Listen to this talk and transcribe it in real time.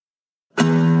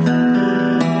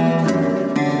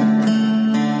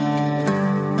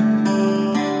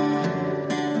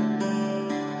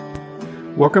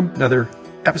Welcome, another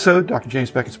episode, Dr.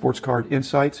 James Beckett Sports Card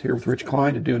Insights, here with Rich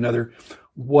Klein to do another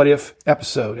What If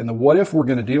episode. And the what if we're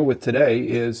going to deal with today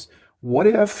is, what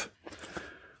if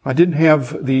I didn't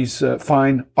have these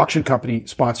fine auction company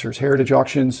sponsors, Heritage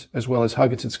Auctions, as well as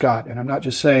Huggins and Scott. And I'm not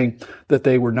just saying that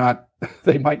they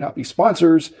might not be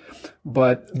sponsors,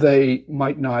 but they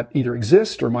might not either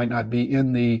exist or might not be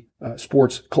in the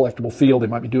sports collectible field. They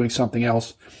might be doing something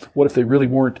else. What if they really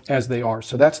weren't as they are?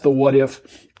 So that's the what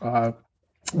if.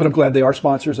 But I'm glad they are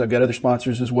sponsors. I've got other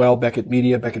sponsors as well: Beckett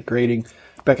Media, Beckett Grading,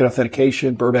 Beckett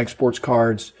Authentication, Burbank Sports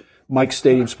Cards, Mike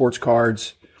Stadium Sports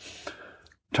Cards,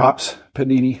 Topps,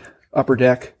 Panini, Upper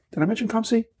Deck. Did I mention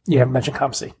COMC? Yeah, I mentioned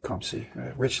COMC.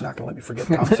 COMC. Rich is not going to let me forget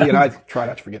COMC, and I try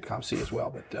not to forget COMC as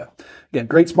well. But again,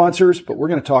 great sponsors. But we're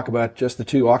going to talk about just the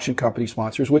two auction company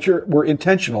sponsors, which were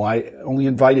intentional. I only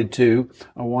invited two.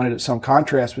 I wanted some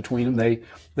contrast between them.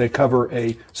 They cover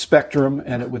a spectrum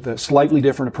and with slightly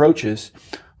different approaches.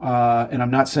 And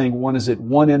I'm not saying one is at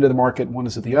one end of the market, one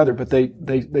is at the other, but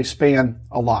they span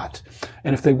a lot.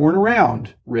 And if they weren't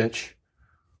around, Rich,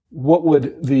 what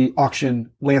would the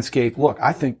auction landscape look?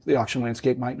 I think the auction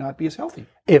landscape might not be as healthy.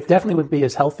 It definitely would be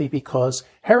as healthy because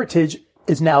Heritage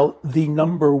is now the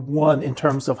number one in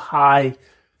terms of high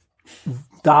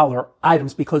dollar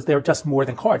items because they're just more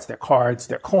than cards. They're cards,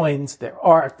 they're coins, they're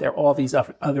art, they're all these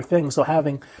other things. So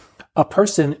having a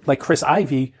person like Chris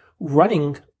Ivy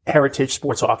running Heritage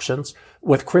Sports Auctions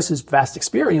with Chris's vast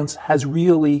experience has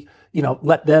really,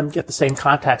 let them get the same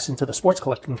contacts into the sports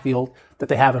collecting field that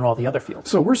they have in all the other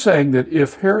fields. So we're saying that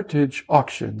if Heritage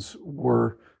Auctions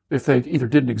if they either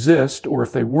didn't exist or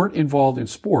if they weren't involved in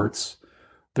sports,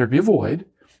 there'd be a void.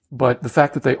 But the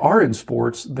fact that they are in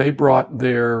sports, they brought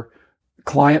their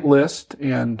client list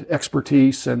and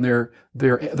expertise and their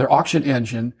auction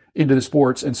engine into the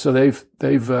sports. And so they've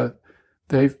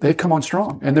come on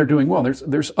strong and they're doing well.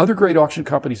 There's other great auction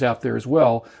companies out there as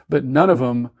well, but none of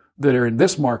them that are in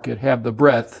this market have the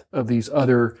breadth of these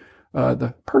other,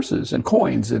 the purses and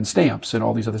coins and stamps and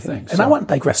all these other things. And I want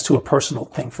to digress to a personal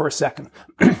thing for a second.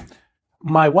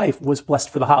 My wife was blessed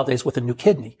for the holidays with a new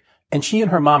kidney. And she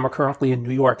and her mom are currently in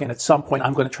New York. And at some point,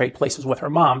 I'm going to trade places with her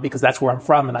mom because that's where I'm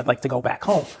from. And I'd like to go back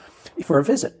home for a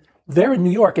visit. They're in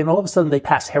New York. And all of a sudden, they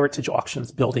pass Heritage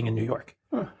Auctions building in New York.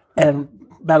 Huh. And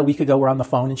about a week ago, we're on the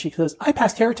phone and she says, I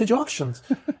passed Heritage Auctions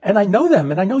and I know them.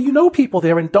 And I know you know people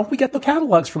there. And don't we get the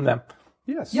catalogs from them?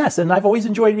 Yes. Yes. And I've always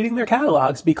enjoyed reading their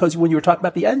catalogs because when you were talking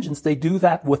about the engines, they do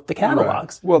that with the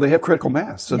catalogs. Right. Well, they have critical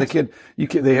mass. So yes.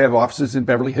 They have offices in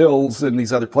Beverly Hills and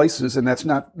these other places. And that's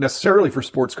not necessarily for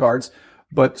sports cards,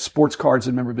 but sports cards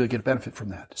and memorabilia get a benefit from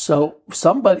that. So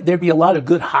there'd be a lot of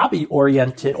good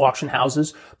hobby-oriented auction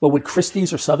houses, but would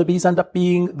Christie's or Sotheby's end up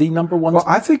being the number one? Well,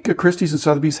 I think Christie's and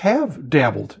Sotheby's have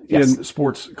dabbled in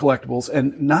sports collectibles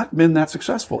and not been that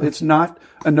successful. It's not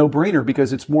a no-brainer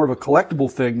because it's more of a collectible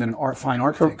thing than an fine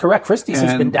art thing. Correct. Christie's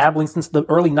has been dabbling since the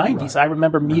early 90s. Right. I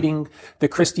remember meeting the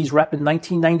Christie's rep in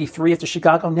 1993 at the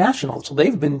Chicago National. So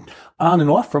they've been on and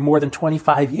off for more than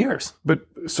 25 years. But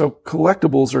so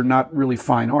collectibles are not really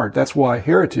fine art. That's why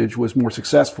Heritage was more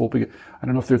successful. Because I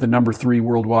don't know if they're the number 3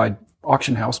 worldwide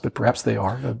auction house, but perhaps they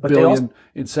are. $1 billion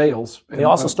in sales. They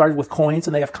also started with coins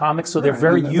and they have comics, so they're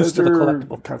very used to the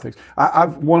collectible kind of things.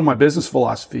 One of my business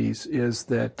philosophies is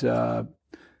that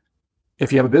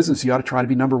if you have a business, you ought to try to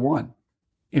be number one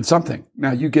in something.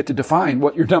 Now you get to define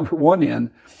what you're number one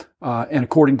in, and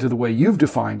according to the way you've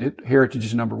defined it, Heritage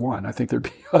is number one. I think there'd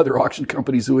be other auction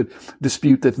companies who would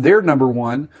dispute that they're number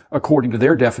one according to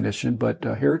their definition, but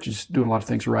Heritage is doing a lot of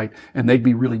things right, and they'd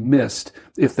be really missed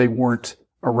if they weren't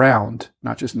around,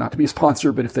 not to be a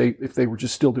sponsor, but if they were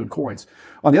just still doing coins.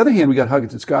 On the other hand, we got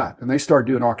Huggins and Scott, and they started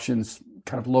doing auctions,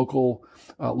 kind of local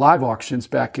live auctions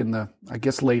back in the, I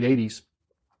guess, late 80s.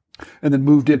 And then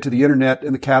moved into the internet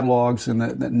and the catalogs and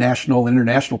the national and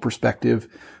international perspective,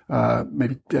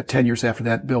 maybe 10 years after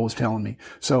that, Bill was telling me.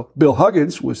 So Bill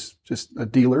Huggins was just a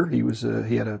dealer.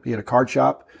 He had a card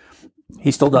shop.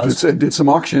 He still does. Did some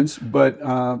auctions, but,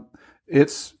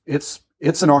 it's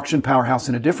an auction powerhouse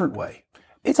in a different way.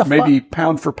 Maybe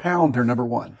pound for pound, they're number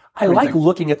one. I like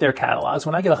looking at their catalogs.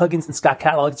 When I get a Huggins and Scott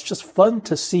catalog, it's just fun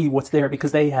to see what's there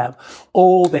because they have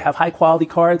high quality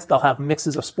cards. They'll have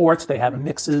mixes of sports. They have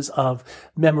mixes of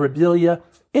memorabilia.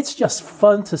 It's just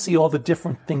fun to see all the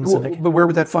different things in it. But where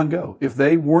would that fun go? If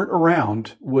they weren't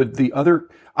around, would the other,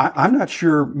 I'm not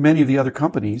sure many of the other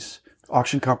companies,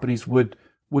 auction companies would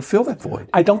fill that void.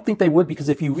 I don't think they would because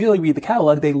if you really read the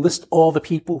catalog, they list all the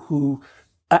people who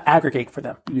aggregate for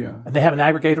them. Yeah. And they have an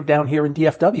aggregator down here in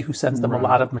DFW who sends them a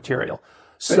lot of material.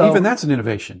 So even that's an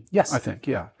innovation. Yes. I think,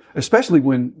 yeah. especially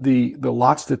when the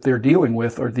lots that they're dealing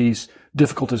with are these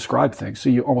difficult to describe things. So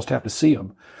you almost have to see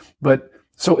them. But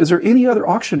so is there any other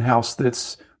auction house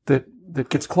that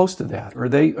gets close to that? Or are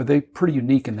they pretty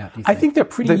unique in that? Do you think? I think they're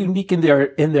pretty unique in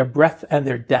their breadth and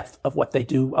their depth of what they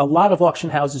do. A lot of auction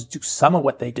houses do some of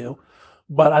what they do,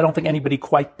 but I don't think anybody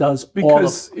quite does all of.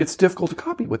 Because it's difficult to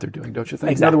copy what they're doing, don't you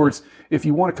think? Exactly. In other words, if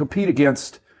you want to compete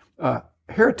against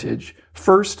Heritage,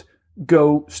 first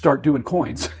go start doing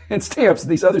coins and stamps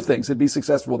and these other things and be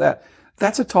successful with that.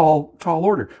 That's a tall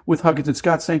order. With Huggins and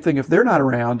Scott, same thing. If they're not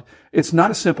around, it's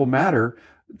not a simple matter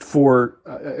for,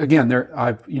 again,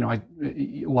 I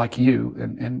like you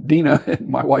and Dina and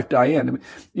my wife Diane, I mean,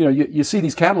 you see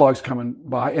these catalogs coming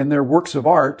by and they're works of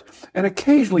art, and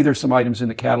occasionally there's some items in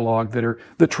the catalog that are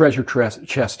the treasure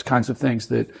chest kinds of things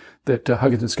that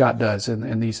Huggins and Scott does,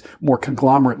 and these more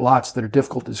conglomerate lots that are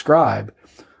difficult to describe.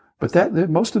 But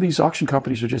most of these auction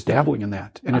companies are just dabbling in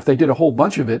that. And if they did a whole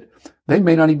bunch of it, they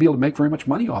may not even be able to make very much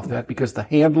money off that, because the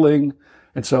handling.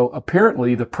 And so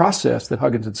apparently the process that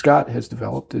Huggins and Scott has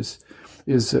developed is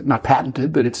not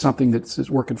patented, but it's something that's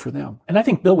working for them. And I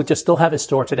think Bill would just still have his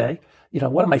store today.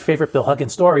 One of my favorite Bill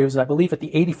Huggins stories was, I believe, at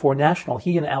the '84 National,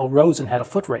 he and Al Rosen had a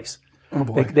foot race. Oh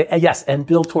boy. Yes. And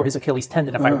Bill tore his Achilles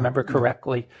tendon, if I remember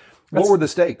correctly. What were the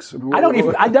stakes?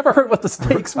 I never heard what the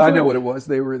stakes were. I know what it was.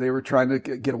 They were trying to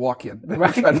get a walk-in. They were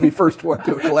trying to be first one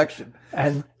to a collection.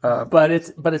 And, but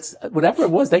it's whatever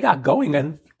it was, they got going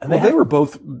and they were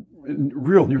both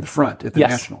real near the front at the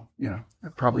Yes. National,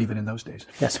 probably even in those days.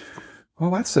 Yes.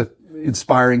 Well, that's an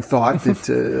inspiring thought.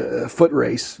 That foot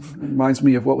race reminds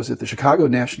me of, what was it, the Chicago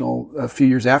National a few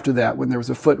years after that, when there was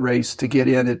a foot race to get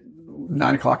in at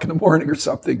 9:00 in the morning or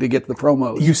something to get the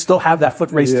promos. You still have that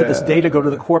foot race to this day to go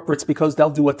to the corporates, because they'll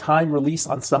do a time release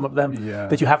on some of them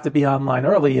that you have to be online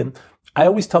early. And I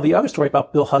always tell the other story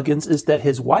about Bill Huggins is that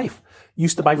his wife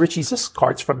used to buy Richie Zisk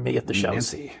cards from me at the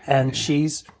shows. Nancy. And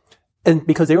and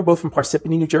because they were both from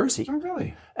Parsippany, New Jersey. Oh,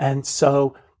 really? And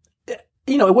so,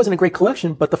 it wasn't a great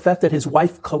collection, but the fact that his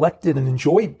wife collected and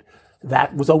enjoyed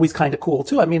that was always kind of cool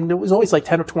too. I mean, it was always like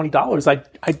 $10 or $20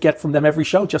 I'd get from them every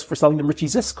show just for selling them Richie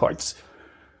Zisk cards.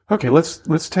 Okay,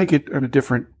 let's take it on a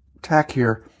different tack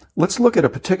here. Let's look at a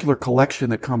particular collection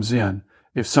that comes in.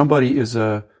 If somebody is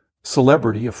a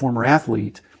celebrity, a former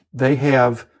athlete, they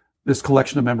have this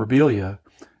collection of memorabilia,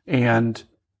 and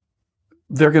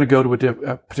they're going to go to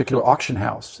a particular auction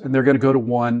house, and they're going to go to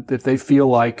one that they feel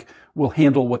like will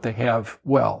handle what they have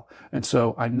well. And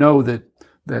so I know that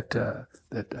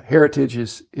Heritage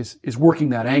is working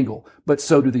that angle, but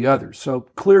so do the others. So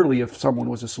clearly, if someone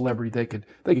was a celebrity, they could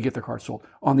get their cards sold.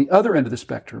 On the other end of the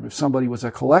spectrum, if somebody was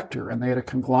a collector and they had a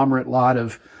conglomerate lot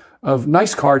of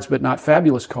nice cards but not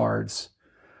fabulous cards,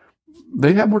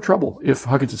 they'd have more trouble if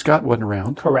Huggins and Scott wasn't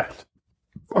around. Correct.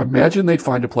 I imagine they'd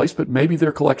find a place, but maybe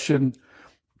their collection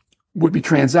would be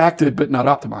transacted but not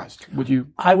optimized. Would you?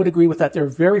 I would agree with that. There are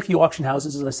very few auction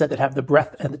houses, as I said, that have the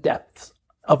breadth and the depth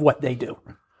of what they do.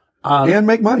 And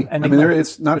make money. And make money.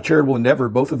 It's not a charitable endeavor.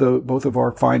 Both of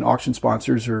our fine auction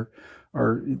sponsors are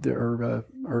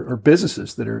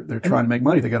businesses that are trying to make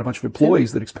money. They got a bunch of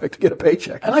employees that expect to get a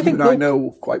paycheck. And I think I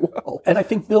know quite well. And I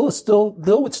think Bill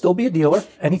would still be a dealer,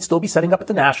 and he'd still be setting up at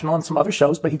the National and some other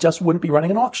shows, but he just wouldn't be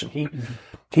running an auction.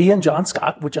 He and John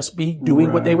Scott would just be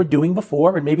doing what they were doing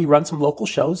before, and maybe run some local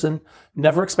shows and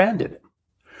never expanded it.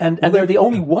 And they're the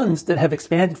only ones that have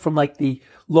expanded from like the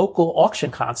local auction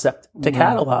concept to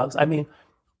catalogs. I mean,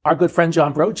 our good friend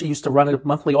John Brogy used to run a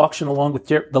monthly auction along with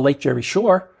the late Jerry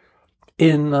Shore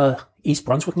in East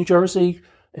Brunswick, New Jersey.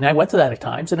 And I went to that at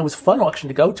times, and it was a fun auction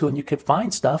to go to, and you could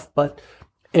find stuff, but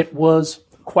it was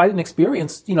quite an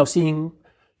experience, seeing,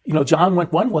 John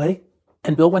went one way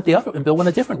and Bill went the other, and Bill went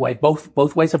a different way.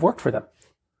 Both ways have worked for them.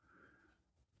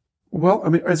 Well, I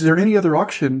mean, is there any other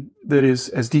auction that is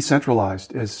as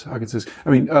decentralized as Huggins is? I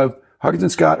mean, Huggins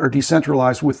and Scott are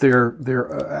decentralized with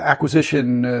their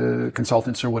acquisition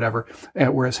consultants or whatever,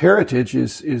 whereas Heritage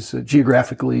is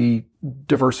geographically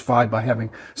diversified by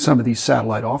having some of these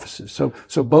satellite offices. So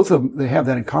both of them, they have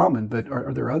that in common. But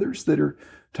are there others that are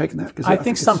taking that? I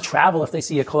think some travel if they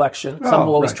see a collection. Some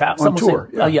will always travel. Some on tour.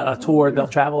 Say, a tour. They'll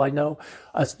travel. I know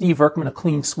Steve Erkman, a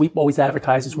Clean Sweep, always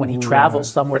advertises when he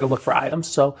travels somewhere to look for items.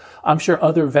 So I'm sure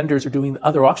other vendors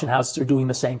other auction houses are doing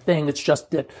the same thing. It's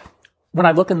just that when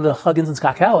I look in the Huggins and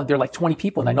Scott catalog, there are like 20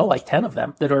 people, and I know like 10 of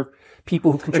them that are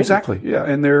people who contribute. Exactly. Yeah,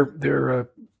 and they're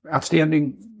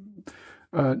outstanding,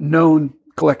 known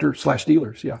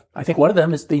collector/dealers. Yeah, I think one of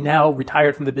them is the now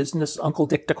retired from the business Uncle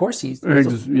Dick DeCourcy.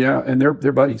 Yeah, and they're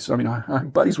buddies. I mean, I'm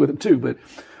buddies with him too. But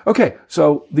okay,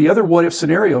 so the other what if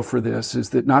scenario for this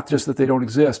is that not just that they don't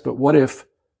exist, but what if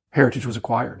Heritage was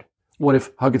acquired? What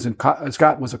if Huggins and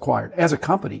Scott was acquired as a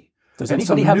company? Does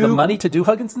anybody have the money to do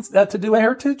Huggins to do a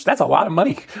Heritage? That's a lot of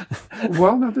money.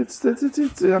 Well, no, it's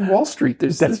on Wall Street.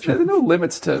 There's no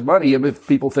limits to money if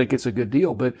people think it's a good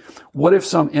deal. But what if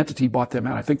some entity bought them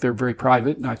out? I think they're very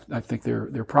private, and I think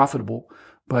they're profitable.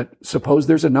 But suppose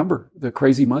there's a number, the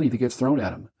crazy money that gets thrown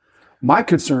at them. My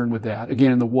concern with that,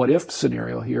 again, in the what if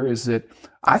scenario here, is that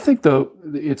I think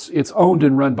it's owned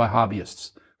and run by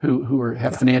hobbyists who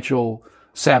have financial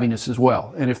savviness as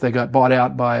well. And if they got bought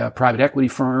out by a private equity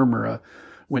firm or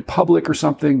went public or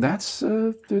something, there's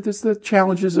the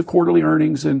challenges of quarterly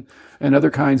earnings and other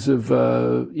kinds of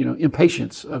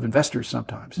impatience of investors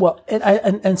sometimes. Well,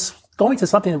 and going to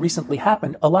something that recently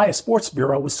happened, Elias Sports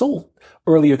Bureau was sold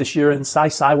earlier this year, and Cy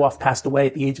Sywoff passed away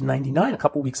at the age of 99 a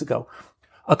couple of weeks ago.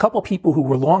 A couple of people who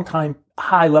were longtime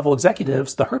high-level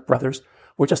executives, the Hurt brothers,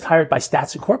 were just hired by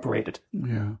Stats Incorporated.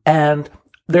 Yeah. And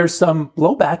there's some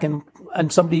blowback, and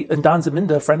Don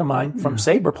Zaminda, a friend of mine from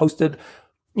Sabre, posted,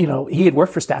 he had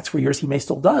worked for Stats for years. He may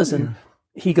still does. And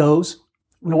he goes,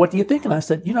 what do you think? And I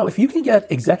said, if you can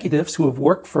get executives who have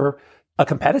worked for a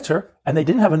competitor and they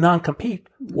didn't have a non-compete,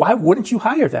 why wouldn't you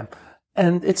hire them?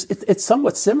 And it's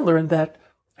somewhat similar in that,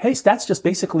 hey, Stats just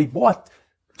basically bought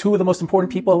two of the most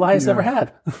important people Elias ever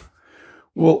had.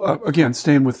 Well, again,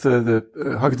 staying with the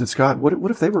Huggins and Scott,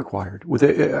 what if they were acquired?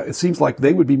 It seems like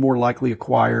they would be more likely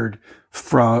acquired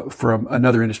from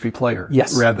another industry player,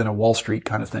 yes, rather than a Wall Street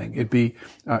kind of thing. It'd be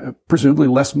presumably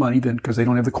less money because they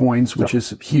don't have the coins, which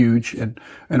is huge and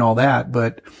all that.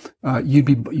 But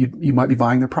you might be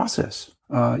buying their process.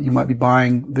 You might be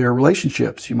buying their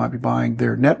relationships. You might be buying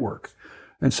their network.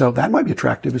 And so that might be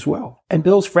attractive as well. And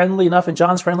Bill's friendly enough and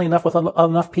John's friendly enough with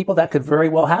enough people that could very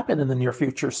well happen in the near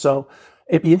future. So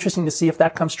it'd be interesting to see if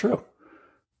that comes true.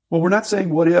 Well, we're not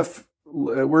saying what if.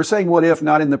 We're saying what if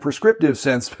not in the prescriptive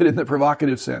sense, but in the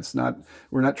provocative sense.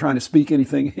 We're not trying to speak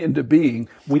anything into being.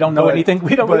 We don't know anything.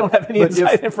 We don't have any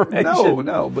inside information.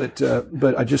 No.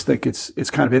 But I just think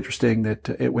it's kind of interesting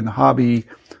that when the hobby.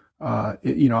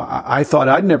 I thought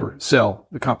I'd never sell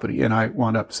the company, and I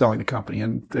wound up selling the company.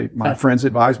 And my friends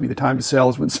advised me the time to sell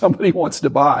is when somebody wants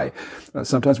to buy.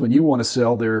 Sometimes when you want to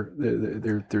sell,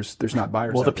 there's not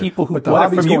buyers. Well, the people who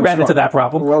bought it from you ran into that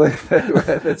problem. Well,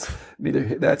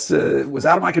 was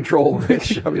out of my control,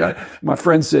 Rich. I mean, my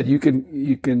friend said you're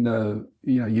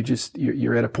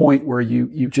at a point where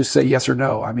you just say yes or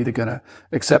no. I'm either going to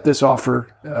accept this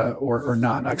offer or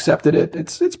not. And I accepted it.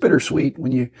 It's bittersweet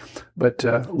but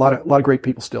a lot of great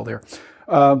people still there.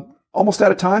 Almost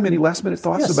out of time. Any last minute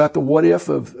thoughts about the what if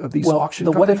of these auction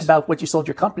companies? What if about what you sold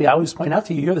your company? I always point out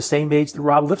to you, you're the same age that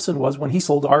Rob Lifson was when he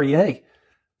sold REA.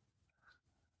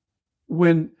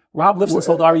 When Rob Lifson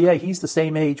sold REA, he's the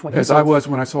same age when he sold. As I was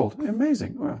when I sold.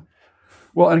 Amazing.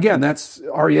 Well, and again, that's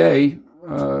REA.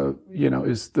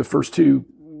 Is the first two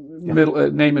name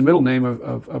and middle name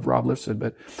of Rob Lifson.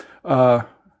 But, I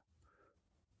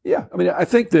mean, I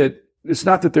think that it's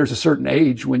not that there's a certain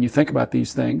age when you think about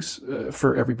these things,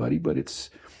 for everybody, but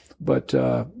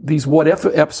these what if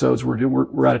episodes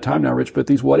we're out of time now, Rich, but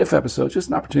these what if episodes, just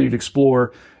an opportunity to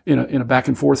explore in a back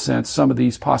and forth sense, some of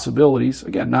these possibilities.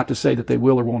 Again, not to say that they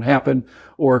will or won't happen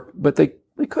but they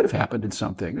could have happened in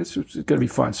something. It's going to be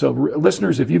fun. So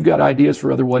listeners, if you've got ideas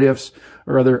for other what ifs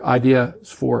or other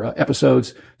ideas for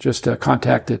episodes, just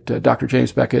contact at Dr.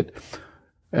 James Beckett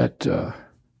at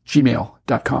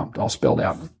gmail.com, all spelled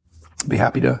out. Be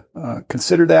happy to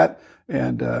consider that.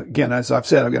 And again, as I've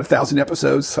said, I've got 1,000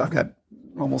 episodes, so I've got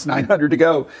almost 900 to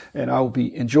go, and I will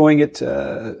be enjoying it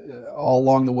all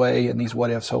along the way. And these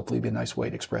what ifs hopefully be a nice way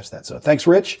to express that. So thanks,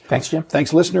 Rich. Thanks, Jim.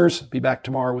 Thanks, listeners. Be back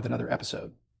tomorrow with another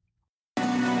episode.